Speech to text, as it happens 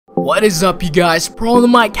What is up, you guys? Pro on the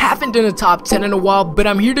mic. Haven't done a top 10 in a while, but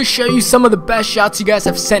I'm here to show you some of the best shots you guys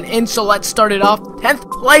have sent in. So let's start it off.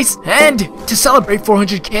 10th place, and to celebrate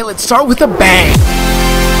 400k, let's start with a bang.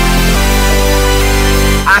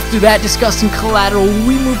 After that disgusting collateral,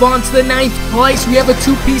 we move on to the 9th place. We have a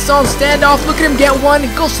two-piece on standoff. Look at him get one.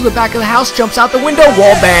 Goes to the back of the house, jumps out the window,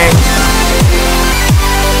 wall bang.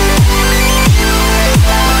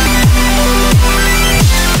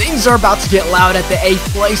 Things are about to get loud at the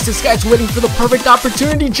 8th place. This guy's waiting for the perfect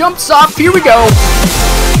opportunity. Jumps off. Here we go.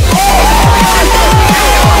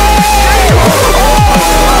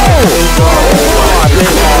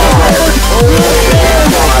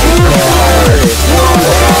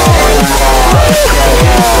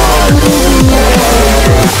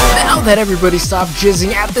 Now that everybody stopped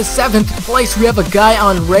jizzing, at the 7th place we have a guy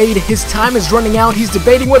on raid. His time is running out. He's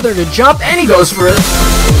debating whether to jump, and he goes for it.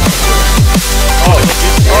 Are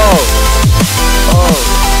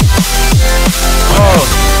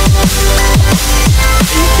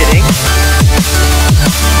you kidding?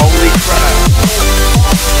 Holy crap.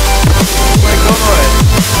 Oh my god.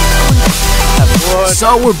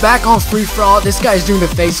 So we're back on free for all. This guy's doing the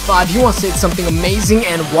face 5. He wants to hit something amazing,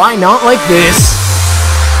 and why not like this?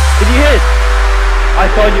 Did you hit? I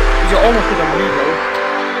thought you almost hit on me, bro.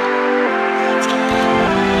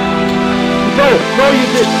 No, you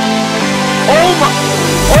did. Oh my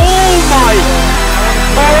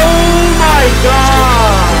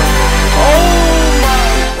god.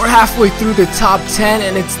 We're halfway through the top 10,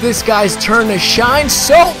 and it's this guy's turn to shine,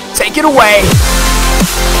 so take it away.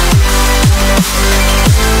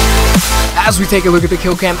 As we take a look at the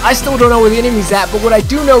kill cam, I still don't know where the enemy's at, but what I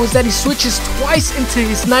do know is that he switches twice into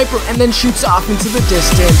his sniper and then shoots off into the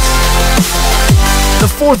distance. The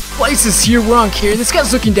 4th place is here. We're on Kier. This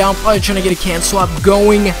guy's looking down, probably trying to get a can swap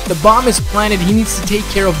going. The bomb is planted. He needs to take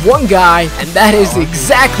care of one guy, and that is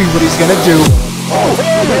exactly what he's gonna do.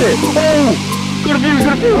 Oh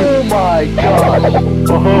my god.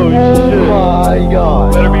 Oh my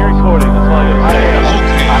god. Better be recording. That's all I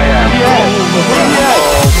am.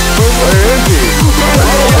 Where is he?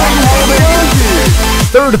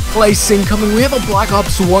 3rd place incoming. We have a Black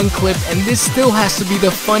Ops 1 clip, and this still has to be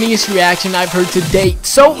the funniest reaction I've heard to date,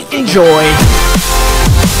 so enjoy.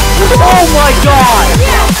 Oh my god!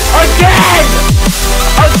 Again!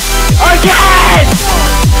 Again!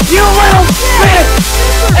 You little bitch!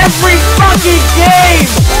 Every fucking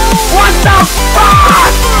game! What the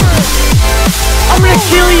fuck? I'm gonna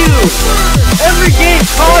kill you! Every game,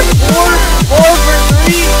 COD 4 for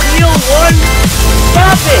 3, steal 1.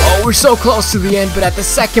 Stop it! Oh, we're so close to the end, but at the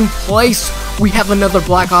 2nd place, we have another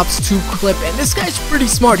Black Ops 2 clip, and this guy's pretty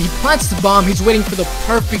smart. He plants the bomb. He's waiting for the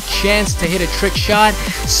perfect chance to hit a trick shot.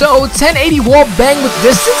 So 1080 wall bang with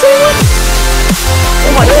distance.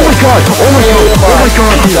 Oh my god! Oh my god! Oh my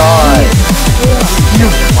god! You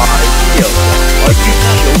are you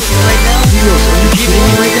joking right now? Are you kidding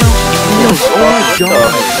me right now? Oh my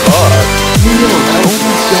god!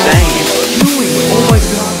 Oh my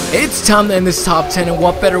god! It's time to end this top 10, and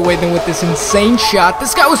what better way than with this insane shot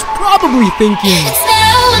this guy was probably thinking.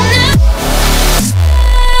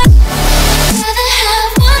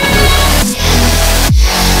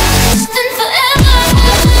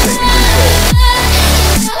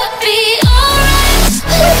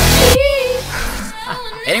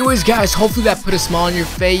 Anyways guys, hopefully that put a smile on your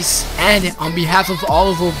face, and on behalf of all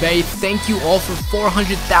of Obey, thank you all for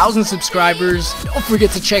 400,000 subscribers. Don't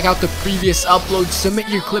forget to check out the previous uploads, submit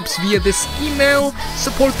your clips via this email,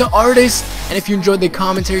 support the artist, and if you enjoyed the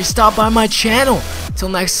commentary, stop by my channel. Till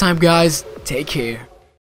next time guys, take care.